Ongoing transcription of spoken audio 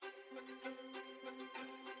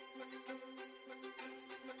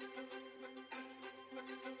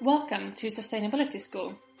Welcome to Sustainability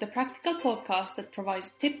School, the practical podcast that provides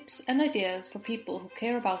tips and ideas for people who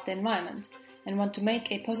care about the environment and want to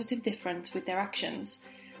make a positive difference with their actions.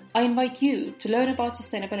 I invite you to learn about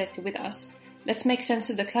sustainability with us. Let's make sense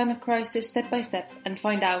of the climate crisis step by step and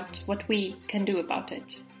find out what we can do about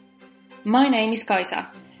it. My name is Kaisa,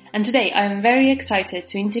 and today I am very excited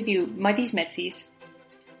to interview Madis Metsis,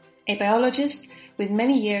 a biologist with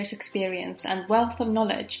many years' experience and wealth of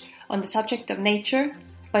knowledge on the subject of nature,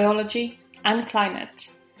 biology and climate.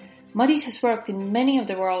 Madis has worked in many of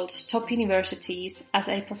the world's top universities as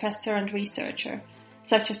a professor and researcher,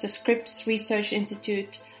 such as the Scripps Research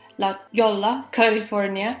Institute, Jolla,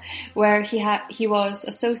 California, where he was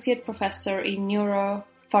associate professor in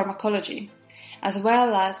neuropharmacology, as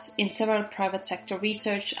well as in several private sector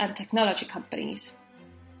research and technology companies.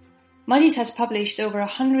 Madis has published over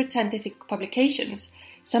 100 scientific publications,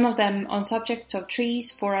 some of them on subjects of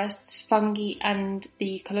trees, forests, fungi, and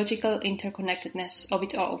the ecological interconnectedness of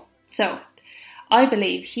it all. So, I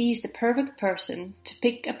believe he is the perfect person to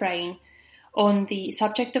pick a brain on the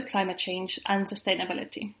subject of climate change and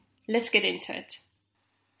sustainability. Let's get into it.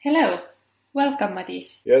 Hello, welcome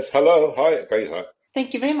Madis. Yes, hello, hi Kaisa.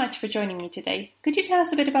 Thank you very much for joining me today. Could you tell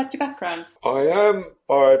us a bit about your background? I am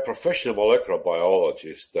a professional molecular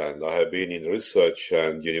biologist and I have been in research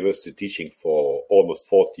and university teaching for almost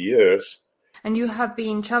 40 years. And you have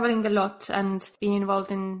been traveling a lot and been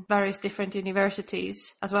involved in various different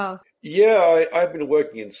universities as well. Yeah, I've been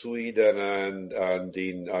working in Sweden and I've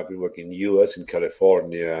been working in US, in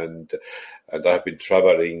California, and I've been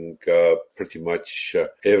traveling pretty much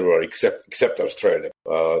everywhere except Australia.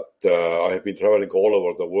 But I have been traveling all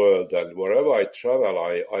over the world, and wherever I travel,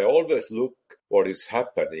 I always look what is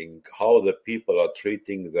happening, how the people are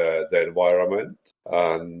treating the environment,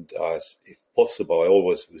 and if possible, I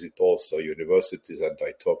always visit also universities and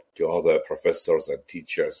I talk to other professors and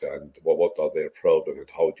teachers and what are their problems and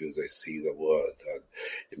how do they see the world. And,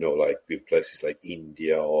 like in places like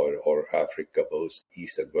India or Africa, both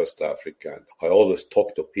East and West Africa. And I always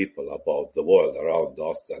talk to people about the world around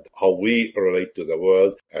us and how we relate to the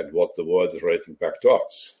world and what the world is relating back to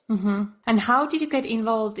us. Mm-hmm. And how did you get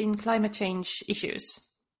involved in climate change issues?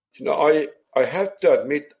 I have to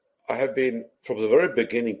admit, I have been, from the very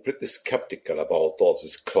beginning, pretty skeptical about all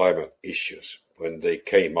these climate issues when they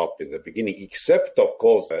came up in the beginning, except, of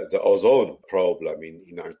course, the ozone problem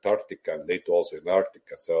in Antarctica and later also in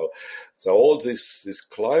Arctica. So all these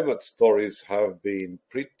climate stories have been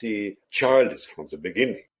pretty childish from the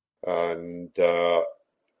beginning. And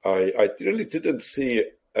I really didn't see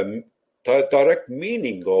a direct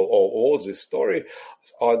meaning of all this story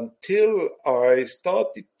until I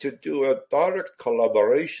started to do a direct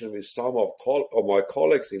collaboration with some of my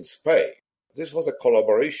colleagues in Spain. This was a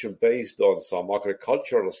collaboration based on some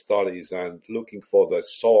agricultural studies and looking for the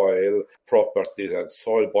soil properties and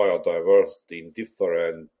soil biodiversity in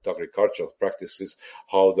different agricultural practices,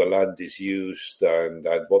 how the land is used and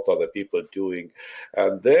what are the people doing.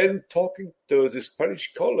 And then talking to the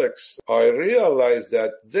Spanish colleagues, I realized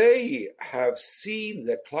that they have seen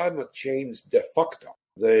the climate change de facto.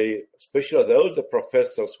 They, especially the older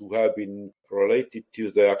professors who have been related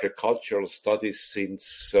to the agricultural studies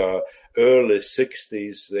since early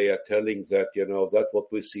 60s, they are telling that, that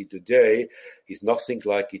what we see today is nothing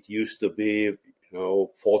like it used to be,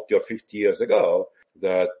 40 or 50 years ago,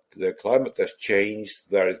 that the climate has changed.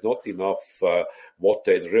 There is not enough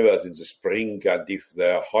water in rivers in the spring, and if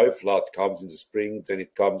the high flood comes in the spring, then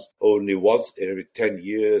it comes only once every 10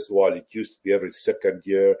 years, while it used to be every second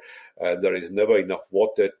year. And there is never enough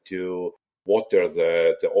water to water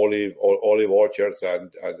the olive orchards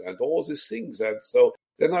and all these things. And so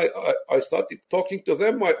then I started talking to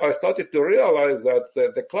them. I started to realize that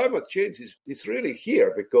the climate change is really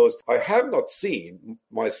here, because I have not seen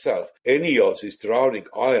myself any of these drowning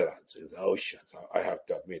islands in the oceans, I have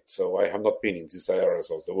to admit. So I have not been in these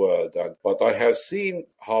areas of the world. But I have seen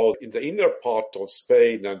how in the inner part of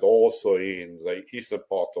Spain and also in the eastern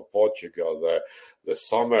part of Portugal, the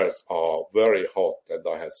summers are very hot. And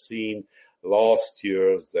I have seen last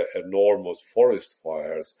year the enormous forest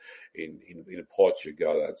fires in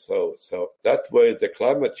Portugal, and so that way the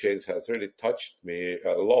climate change has really touched me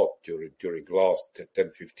a lot during last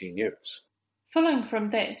 10-15 years. Following from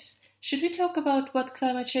this, should we talk about what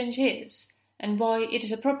climate change is and why it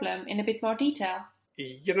is a problem in a bit more detail?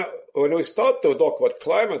 When we start to talk about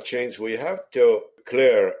climate change, we have to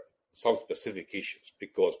clear some specific issues,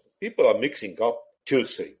 because people are mixing up two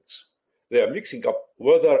things. They are mixing up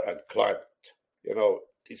weather and climate.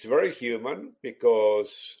 It's very human,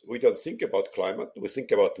 because we don't think about climate. We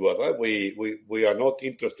think about weather. We are not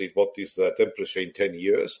interested what is the temperature in 10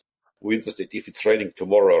 years. We're interested if it's raining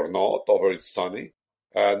tomorrow or not, or it's sunny.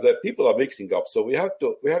 And the people are mixing up. So we have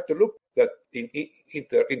to look that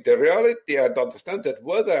into reality and understand that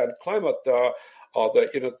weather and climate are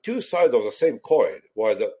the two sides of the same coin.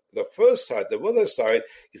 While the first side, the weather side,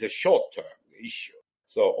 is a short-term issue.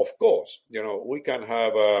 So of course, we can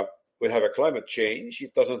have a climate change.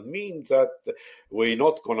 It doesn't mean that we're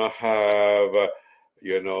not gonna have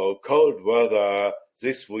cold weather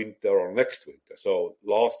this winter or next winter. So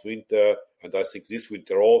last winter, and I think this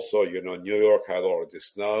winter also, New York had already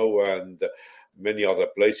snow, and many other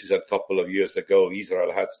places a couple of years ago,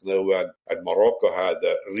 Israel had snow, and Morocco had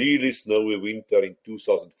a really snowy winter in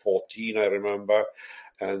 2014, I remember.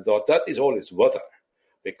 And that is always weather,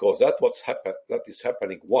 because that is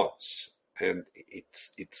happening once. And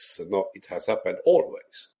it has happened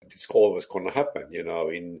always. It's always going to happen,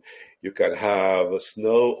 you can have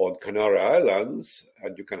snow on Canary Islands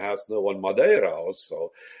and you can have snow on Madeira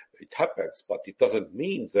also. It happens, but it doesn't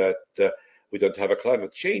mean that we don't have a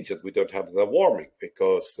climate change, that we don't have the warming,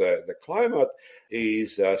 because the climate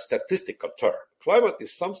is a statistical term. Climate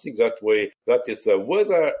is something that is the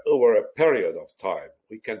weather over a period of time.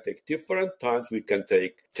 We can take different times. We can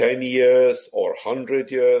take 10 years or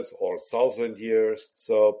 100 years or 1,000 years.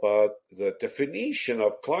 So, but the definition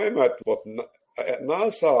of climate, what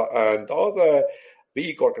NASA and other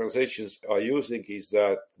big organizations are using, is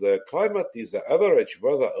that the climate is the average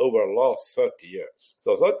weather over the last 30 years.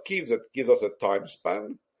 So that gives us a time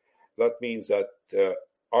span. That means that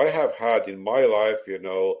I have had in my life,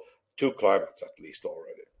 2 climates at least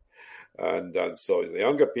already. And so the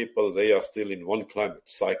younger people, they are still in one climate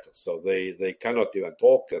cycle. So they cannot even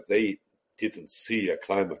talk that they didn't see a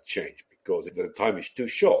climate change, because the time is too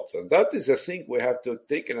short. And that is a thing we have to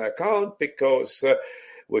take into account, because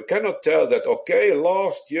we cannot tell that, okay,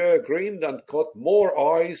 last year Greenland got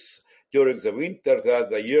more ice during the winter than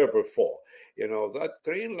the year before. That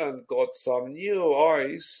Greenland got some new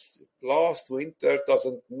ice last winter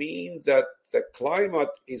doesn't mean that the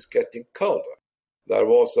climate is getting colder. There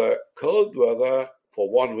was a cold weather for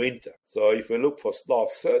one winter. So if we look for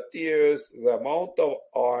last 30 years, the amount of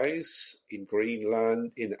ice in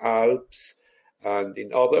Greenland, in Alps, and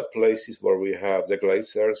in other places where we have the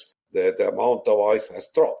glaciers, the amount of ice has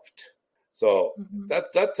dropped. So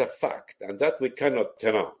that's a fact, and that we cannot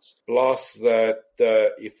denounce. Plus that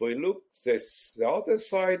if we look the other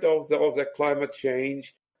side of the climate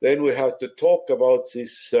change, then we have to talk about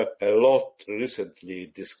this a lot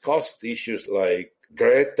recently discussed issues like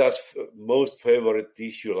Greta's most favorite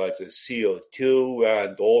issue, like the CO2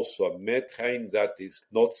 and also methane, that is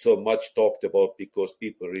not so much talked about because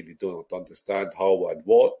people really do not understand how and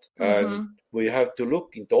what. And we have to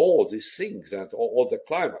look into all these things and all the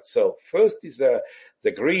climate. So first is the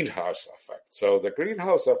greenhouse effect. So the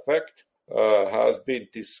greenhouse effect has been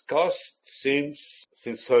discussed since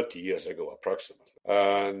 30 years ago, approximately.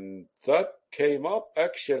 And that came up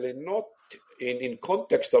actually not in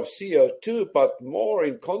context of CO2, but more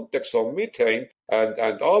in context of methane and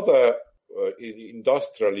other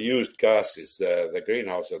industrial used gases, the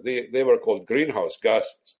greenhouse. They were called greenhouse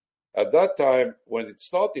gases. At that time, when it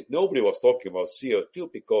started, nobody was talking about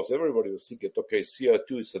CO2 because everybody was thinking, okay,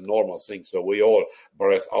 CO2 is a normal thing, so we all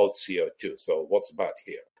breathe out CO2. So what's bad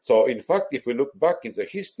here? So in fact, if we look back in the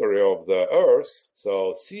history of the Earth,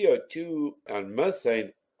 so CO2 and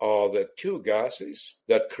methane are the 2 gases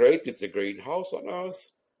that created the greenhouse on Earth.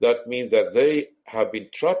 That means that they have been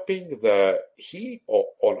trapping the heat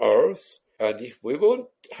on Earth. And if we won't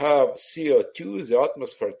have CO2 in the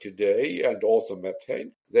atmosphere today and also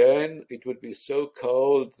methane, then it would be so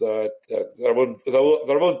cold that there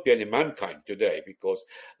won't be any mankind today, because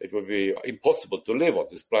it would be impossible to live on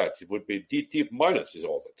this planet. It would be deep minuses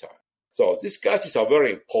all the time. So these gases are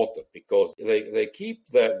very important because they keep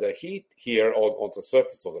the heat here on the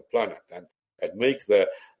surface of the planet and make the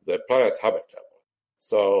planet habitable.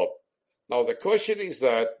 So now the question is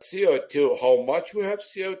that CO2, how much we have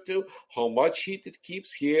CO2, how much heat it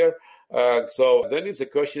keeps here. And so then the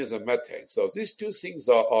question is the methane. So these 2 things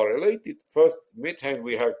are related. First, methane,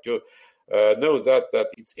 we have to know that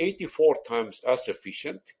it's 84 times as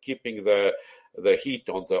efficient, keeping the heat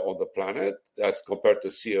on the planet as compared to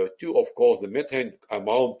CO2. Of course, the methane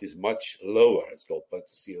amount is much lower as compared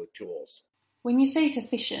to CO2 also. When you say it's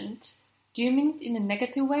efficient, do you mean it in a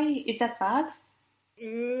negative way? Is that bad?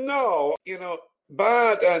 No,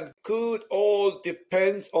 bad and good all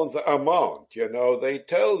depends on the amount. They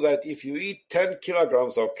tell that if you eat 10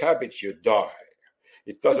 kilograms of cabbage, you die.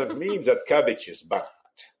 It doesn't mean that cabbage is bad.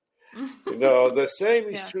 The same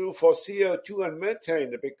is true for CO2 and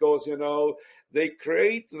methane, because, they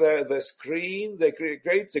create the screen, they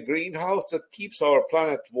create the greenhouse that keeps our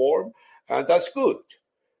planet warm, and that's good.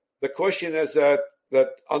 The question is that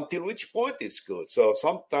until which point it's good. So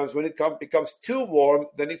sometimes when it becomes too warm,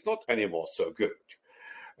 then it's not anymore so good.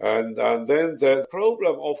 And then the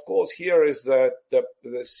problem, of course, here is that the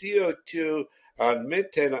CO2 and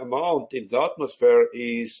methane amount in the atmosphere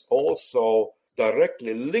is also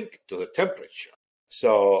directly linked to the temperature.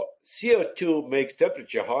 So CO2 makes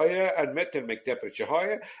temperature higher and methane makes temperature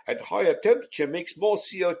higher, and higher temperature makes more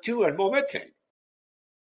CO2 and more methane.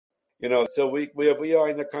 So we are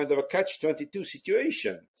in a kind of a catch-22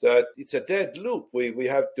 situation. That it's a dead loop. We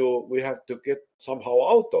have to get somehow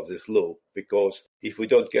out of this loop, because if we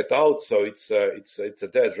don't get out, so it's a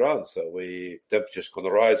dead run. So temperature's going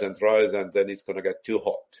to rise, and then it's going to get too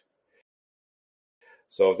hot.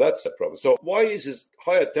 So that's the problem. So why is this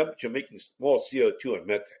higher temperature making more CO2 and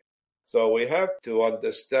methane? So we have to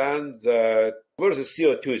understand that where the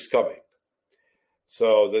CO2 is coming.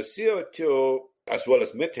 So the CO2, as well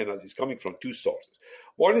as methane, is coming from two sources.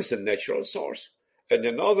 One is the natural source, and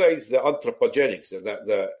another is the anthropogenic,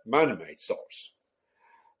 the man-made source.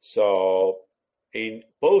 So in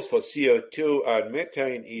both for CO2 and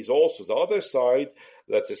methane is also the other side.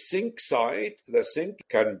 That's a sink side. The sink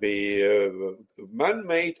can be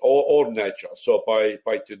man-made or natural. So by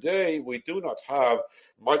today, we do not have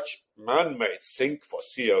much man-made sink for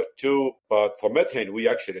CO2, but for methane, we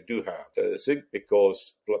actually do have the sink,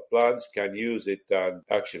 because plants can use it, and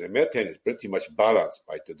actually methane is pretty much balanced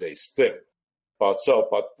by today still. But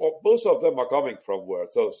both of them are coming from where?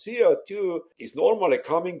 So CO2 is normally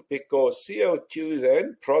coming because CO2 is the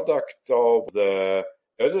end product of the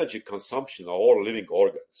energy consumption of all living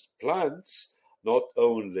organisms. Plants not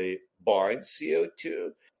only bind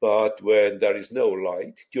CO2, but when there is no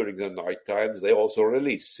light during the night times, they also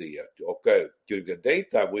release CO2. Okay, during the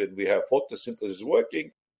daytime, when we have photosynthesis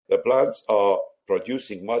working, the plants are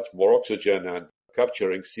producing much more oxygen and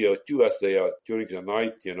capturing CO2 as they are during the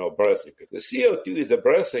night, breathing. The CO2 is a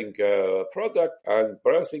breathing product, and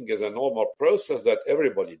breathing is a normal process that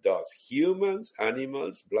everybody does. Humans,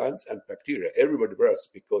 animals, plants, and bacteria. Everybody breathes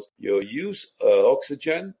because you use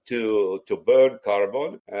oxygen to burn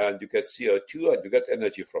carbon, and you get CO2 and you get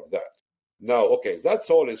energy from that. Now, okay, that's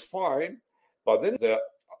all is fine, but then the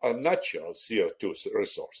unnatural CO2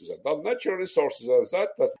 resources. And unnatural resources are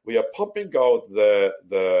that we are pumping out the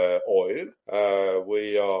oil.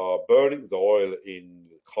 We are burning the oil in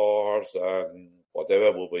cars and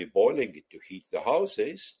whatever, will be boiling it to heat the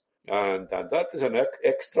houses. And that is an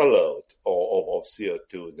extra load of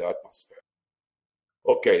CO2 in the atmosphere.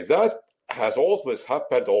 Okay, that has always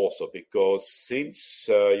happened also because since,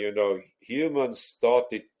 humans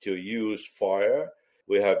started to use fire,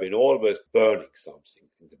 we have been always burning something.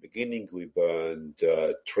 In the beginning, we burned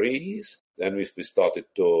trees. Then we started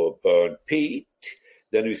to burn peat.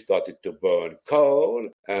 Then we started to burn coal.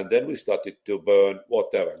 And then we started to burn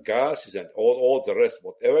whatever, gases and all the rest,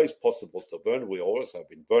 whatever is possible to burn. We always have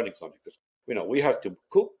been burning something because, we have to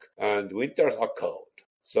cook and winters are cold.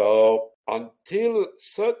 So until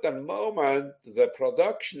certain moment, the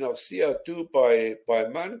production of CO2 by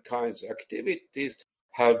mankind's activities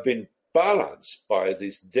have been balanced by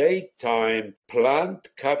this daytime plant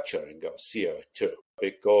capturing of CO2,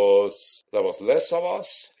 because there was less of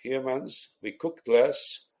us humans, we cooked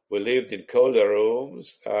less, we lived in colder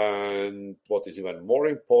rooms, and what is even more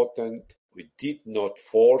important, we did not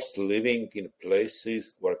force living in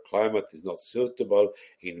places where climate is not suitable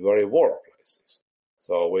in very warm places.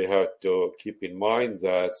 So we have to keep in mind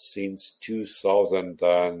that since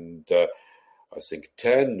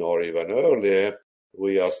 2010 or even earlier,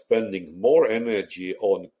 we are spending more energy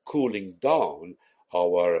on cooling down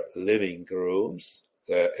our living rooms,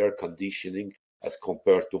 the air conditioning, as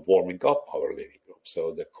compared to warming up our living room.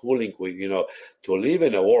 So the cooling, to live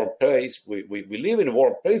in a warm place, we live in a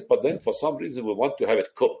warm place, but then for some reason we want to have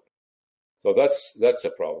it cold. So that's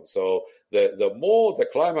a problem. So the more the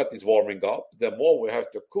climate is warming up, the more we have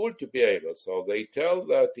to cool to be able. So they tell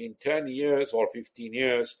that in 10 years or 15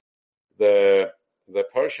 years, the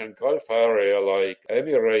Persian Gulf area, like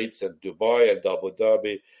Emirates and Dubai and Abu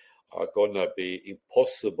Dhabi, are going to be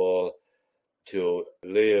impossible to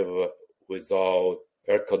live without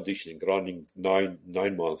air conditioning running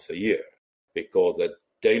nine months a year, because the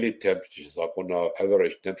daily temperatures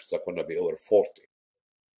average temperatures are going to be over 40.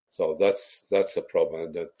 So that's a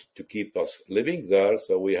problem. And to keep us living there,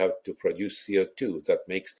 so we have to produce CO2 that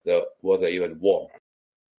makes the weather even warmer.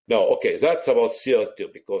 No, okay, that's about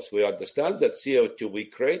CO2, because we understand that CO2, we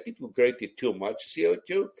created too much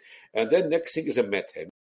CO2. And then next thing is a methane.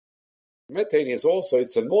 Methane is also,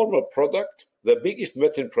 it's a normal product The biggest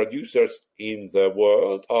methane producers in the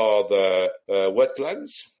world are the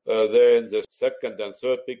wetlands. Then the second and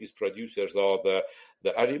third biggest producers are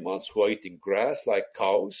the animals who are eating grass, like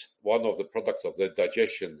cows. One of the products of their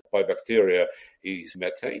digestion by bacteria is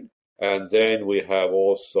methane. And then we have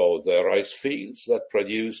also the rice fields that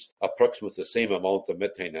produce approximately the same amount of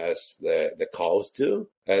methane as the cows do.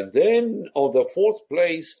 And then on the fourth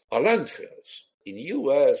place are landfills. In the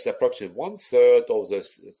US, approximately 1/3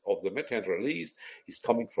 of the methane released is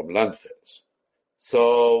coming from landfills.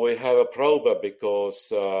 So we have a problem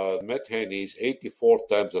because methane is 84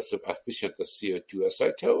 times as efficient as CO2, as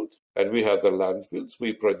I told. And we have the landfills.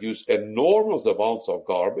 We produce enormous amounts of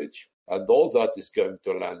garbage. And all that is going to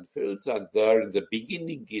landfills. And there in the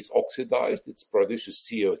beginning is oxidized. It produces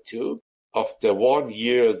CO2. After 1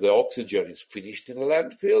 year, the oxygen is finished in a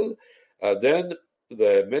landfill. And then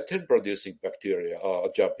the methane-producing bacteria are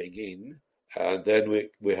jumping in. And then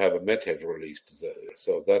we have a methane released there.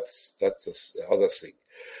 So that's the other thing.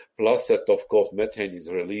 Plus that, of course, methane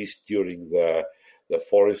is released during the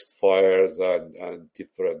forest fires and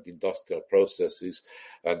different industrial processes.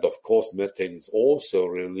 And of course, methane is also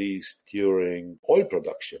released during oil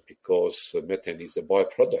production because methane is a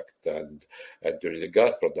byproduct. And during the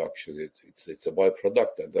gas production, it's a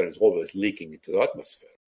byproduct, and there is always leaking into the atmosphere.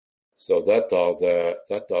 So that are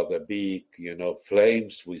the big,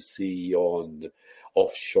 flames we see on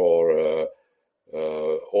offshore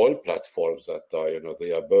oil platforms that are,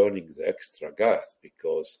 they are burning the extra gas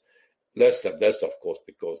because less and less, of course,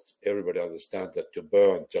 because everybody understands that to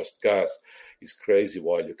burn just gas is crazy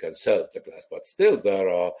while you can sell the gas. But still, there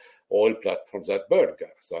are oil platforms that burn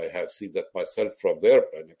gas. I have seen that myself from the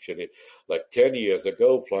airplane. Actually, like 10 years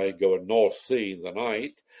ago, flying over North Sea in the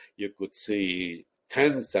night, you could see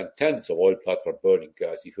tens and tens of oil platforms burning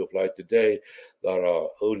gas. If you fly today, there are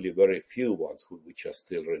only very few ones which are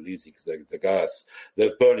still releasing the gas.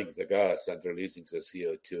 They're burning the gas and releasing the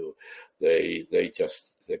CO2.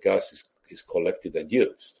 The gas is collected and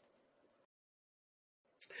used.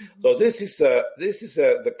 Mm-hmm. So this is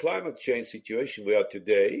the climate change situation we are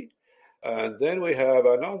today. And then we have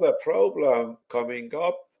another problem coming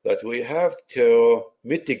up that we have to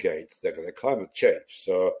mitigate the climate change.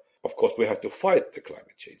 So of course, we have to fight the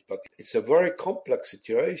climate change, but it's a very complex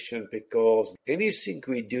situation because anything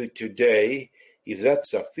we do today, if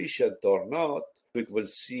that's sufficient or not, we will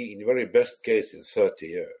see in very best case in 30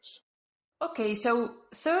 years. Okay, so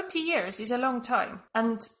 30 years is a long time,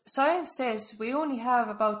 and science says we only have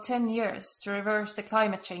about 10 years to reverse the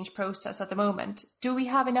climate change process at the moment. Do we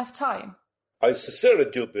have enough time? I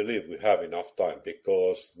sincerely do believe we have enough time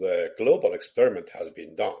because the global experiment has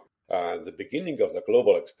been done. And the beginning of the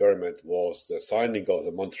global experiment was the signing of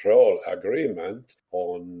the Montreal Agreement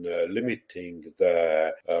on limiting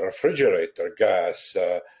the refrigerator gas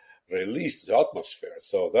released to the atmosphere.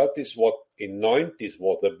 So that is what in 90s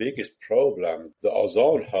was the biggest problem, the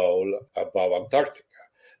ozone hole above Antarctica.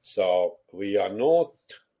 So we are not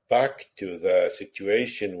back to the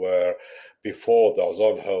situation where before the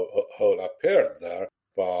ozone hole appeared there,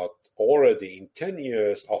 but already in 10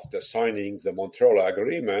 years after signing the Montreal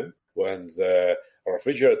Agreement, when the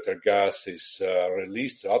refrigerator gas is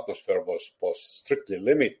released to the atmosphere was strictly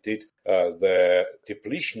limited, the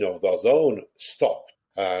depletion of the ozone stopped.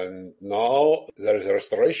 And now there is a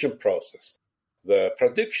restoration process. The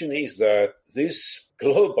prediction is that this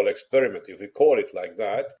global experiment, if we call it like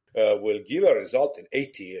that, will give a result in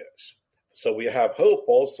 80 years. So we have hope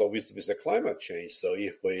also with the climate change. So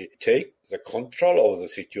if we take the control of the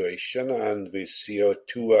situation and with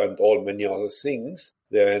CO2 and all many other things,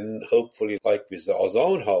 then hopefully, like with the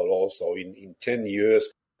ozone hole also, in 10 years,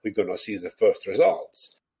 we're going to see the first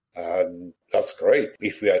results. And that's great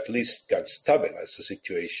if we at least can stabilize the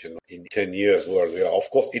situation in 10 years where we are. Of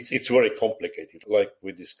course, it's very complicated. Like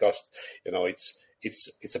we discussed,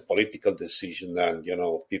 it's a political decision and,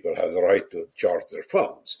 people have the right to charge their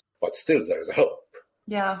phones. But still, there is hope.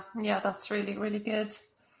 Yeah, that's really, really good.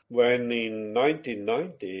 When in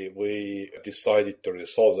 1990 we decided to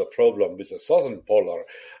resolve the problem with the southern polar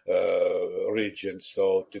region,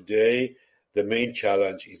 so today the main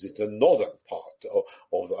challenge is in the northern part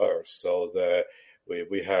of the Earth. So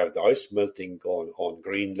we have the ice melting on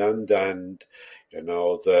Greenland, and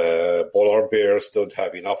the polar bears don't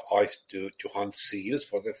have enough ice to hunt seals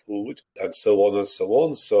for their food, and so on and so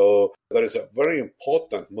on. So there is a very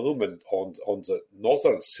important movement on the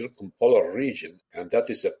northern circumpolar region, and that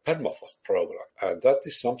is a permafrost program. And that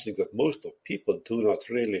is something that most of people do not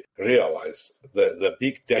really realize, the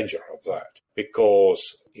big danger of that.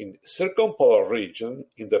 Because in circumpolar region,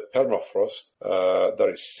 in the permafrost,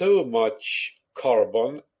 there is so much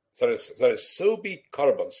carbon, there is so big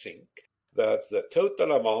carbon sink that the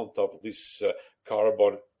total amount of this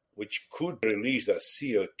carbon which could release as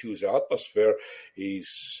CO2 to the atmosphere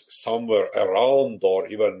is somewhere around or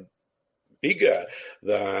even bigger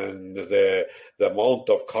than the amount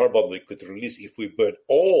of carbon we could release if we burn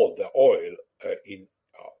all the oil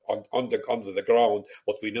under the ground,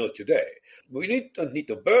 what we know today. We don't need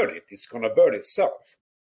to burn it. It's going to burn itself.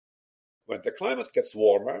 When the climate gets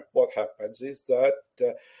warmer, what happens is that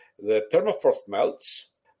the permafrost melts,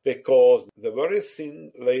 because the very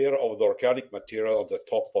thin layer of the organic material on the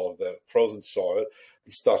top of the frozen soil,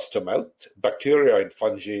 it starts to melt. Bacteria and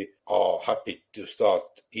fungi are happy to start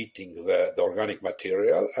eating the organic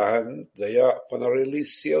material, and they are going to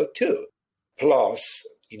release CO2. Plus,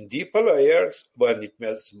 in deeper layers, when it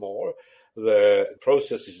melts more, the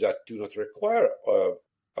processes that do not require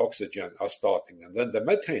oxygen are starting, and then the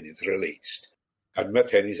methane is released. And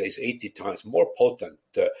methane is 80 times more potent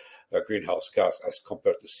greenhouse gas as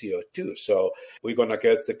compared to CO2. So we're going to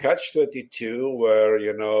get the catch-22 where,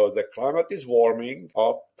 the climate is warming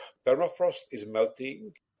up, permafrost is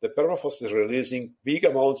melting, the permafrost is releasing big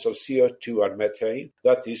amounts of CO2 and methane.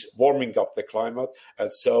 That is warming up the climate. And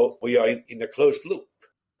so we are in a closed loop.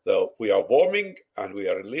 So we are warming and we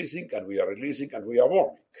are releasing and we are releasing and we are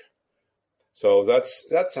warming. So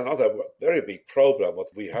that's another very big problem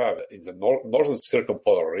what we have in the northern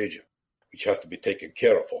circumpolar region, which has to be taken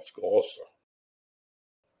care of also.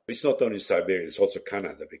 It's not only Siberia, it's also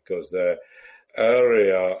Canada, because the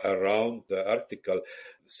area around the Arctical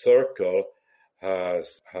Circle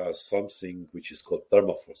has something which is called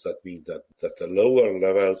permafrost. That means that the lower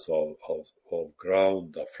levels of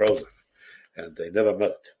ground are frozen and they never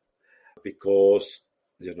melt, because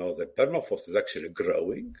the permafrost is actually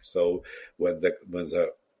growing. So when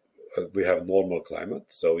we have normal climate,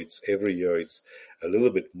 so it's every year it's a little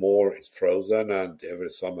bit more, it's frozen, and every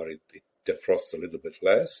summer it defrosts a little bit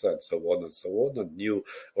less, and so on, and new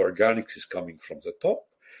organics is coming from the top.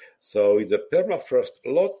 So in the permafrost,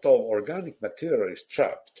 a lot of organic material is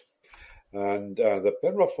trapped, and the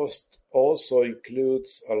permafrost also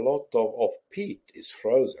includes a lot of peat is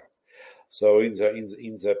frozen. So in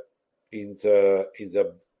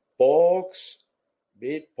the bogs,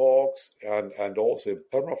 peat bogs, and also in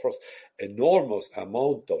permafrost, enormous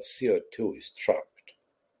amount of CO2 is trapped.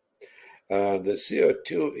 And the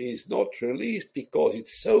CO2 is not released because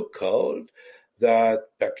it's so cold that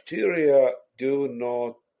bacteria do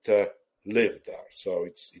not live there. So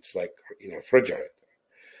it's like in a refrigerator.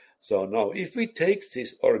 So now if we take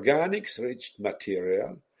this organics-rich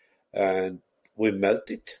material and we melt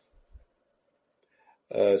it,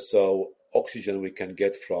 so oxygen we can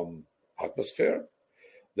get from atmosphere,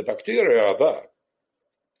 the bacteria are there.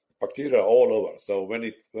 Bacteria all over. So when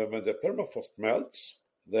the permafrost melts,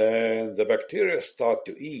 then the bacteria start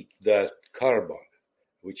to eat that carbon,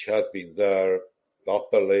 which has been there, the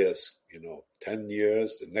upper layers, 10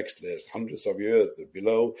 years, the next layers, hundreds of years, the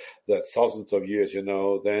below that thousands of years,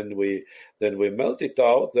 then we melt it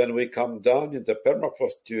out, then we come down in the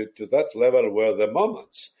permafrost to that level where the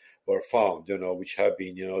mammals were found, which have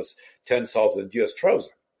been, 10,000 years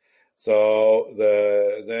frozen. So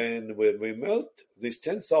then when we melt these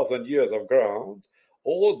 10,000 years of ground,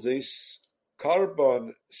 all this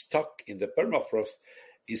carbon stuck in the permafrost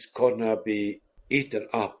is gonna be eaten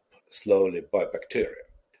up slowly by bacteria.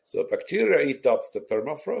 So bacteria eat up the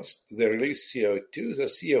permafrost, they release CO2, the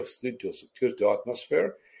CO2 goes to the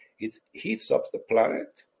atmosphere, it heats up the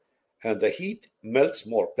planet, and the heat melts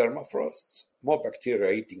more permafrost, more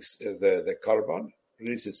bacteria eating the carbon,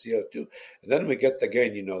 releases CO2, and then we get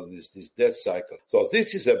again, this death cycle. So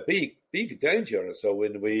this is a big danger. So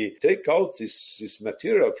when we take out this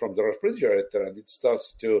material from the refrigerator and it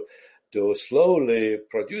starts to slowly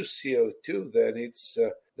produce CO2,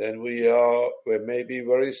 then we're maybe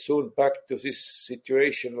very soon back to this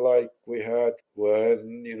situation like we had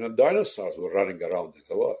when dinosaurs were running around in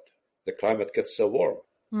the world. The climate gets so warm.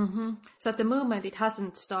 Mm-hmm. So at the moment, it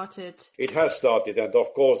hasn't started. It has started, and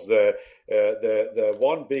of course, the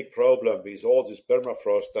one big problem is all this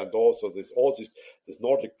permafrost, and also this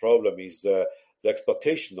Nordic problem is the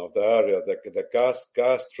exploitation of the area, the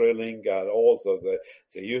gas drilling, and also the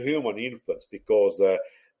human influence, because the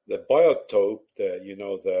biotope,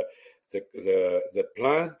 the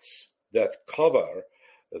plants that cover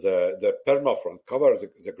the permafrost, cover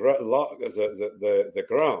the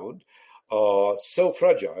ground, are so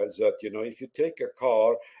fragile that, if you take a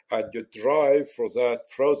car and you drive for that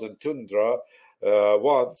frozen tundra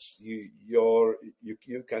once, you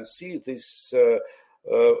can see this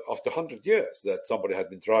after 100 years that somebody has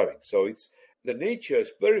been driving. So the nature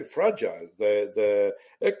is very fragile. The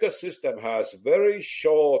ecosystem has very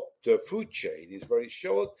short food chain. It's very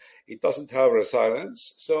short. It doesn't have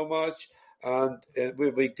resilience so much. And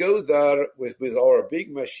we go there with our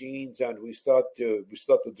big machines and we start to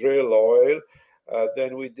drill oil.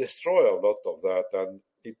 Then we destroy a lot of that. And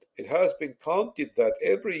it has been counted that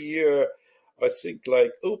every year, I think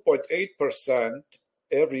like 0.8%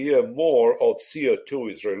 every year more of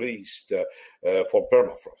CO2 is released from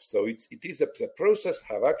permafrost. So the process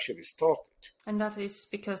have actually started. And that is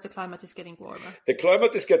because the climate is getting warmer. The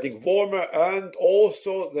climate is getting warmer, and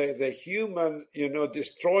also the human,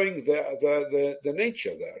 destroying the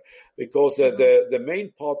nature there, because the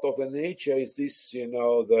main part of the nature is this,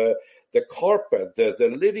 the carpet,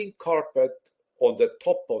 the living carpet on the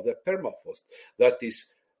top of the permafrost that is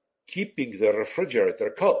keeping the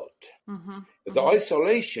refrigerator cold. The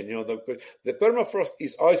isolation, the permafrost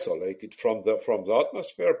is isolated from the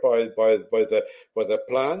atmosphere by the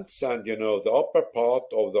plants and the upper part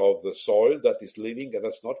of the soil that is living and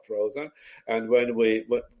that's not frozen. And when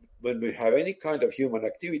we have any kind of human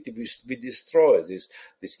activity, we destroy this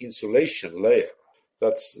insulation layer.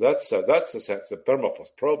 That's a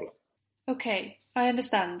permafrost problem. Okay, I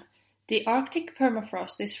understand. The Arctic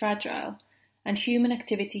permafrost is fragile, and human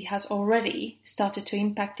activity has already started to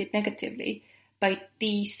impact it negatively by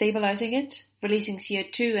destabilizing it, releasing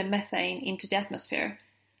CO2 and methane into the atmosphere.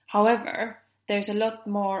 However, there's a lot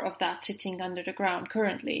more of that sitting under the ground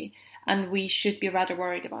currently, and we should be rather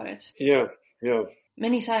worried about it. Yeah.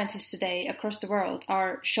 Many scientists today across the world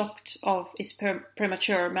are shocked of its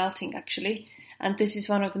premature melting, actually, and this is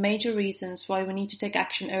one of the major reasons why we need to take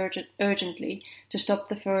action urgently to stop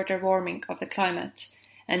the further warming of the climate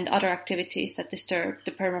and other activities that disturb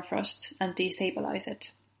the permafrost and destabilize it.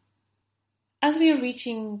 As we are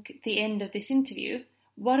reaching the end of this interview,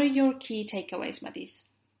 what are your key takeaways, Madis?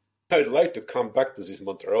 I'd like to come back to this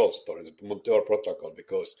Montreal story, the Montreal Protocol,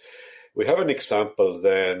 because we have an example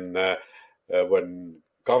then when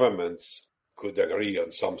governments could agree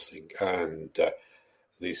on something, and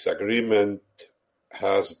this agreement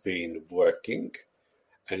has been working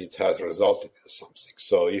and it has resulted in something.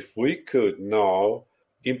 So if we could now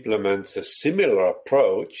implement a similar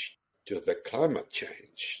approach to the climate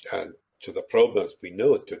change and to the problems we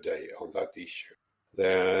know today on that issue,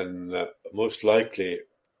 then most likely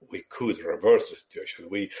we could reverse the situation.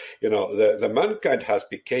 The mankind has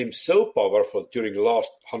become so powerful during the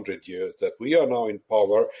last 100 years that we are now in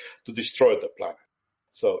power to destroy the planet.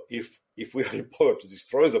 So if we are in power to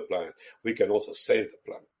destroy the planet, we can also save the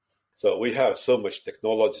planet. So we have so much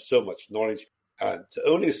technology, so much knowledge, and the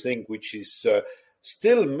only thing which is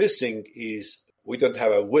still missing is we don't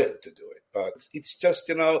have a will to do it. But it's just,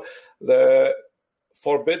 the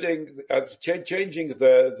forbidding and changing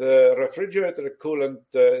the refrigerator coolant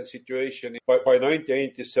situation by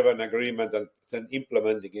 1987 agreement and then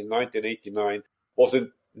implementing in 1989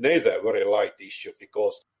 wasn't neither a very light issue,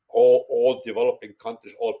 because all developing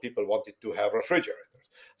countries, all people wanted to have refrigerators.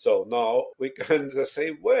 So now we can the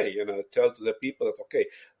same way, tell to the people that, okay,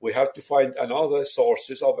 we have to find another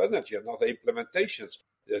sources of energy, another implementations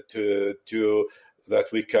to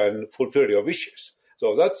that we can fulfill your wishes.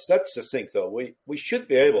 So that's the thing, though. We should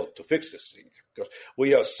be able to fix this thing because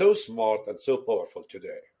we are so smart and so powerful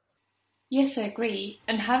today. Yes, I agree.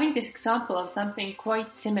 And having this example of something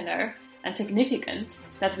quite similar and significant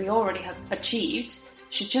that we already have achieved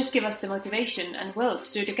should just give us the motivation and will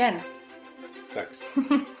to do it again. Thanks.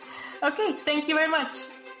 Okay, thank you very much.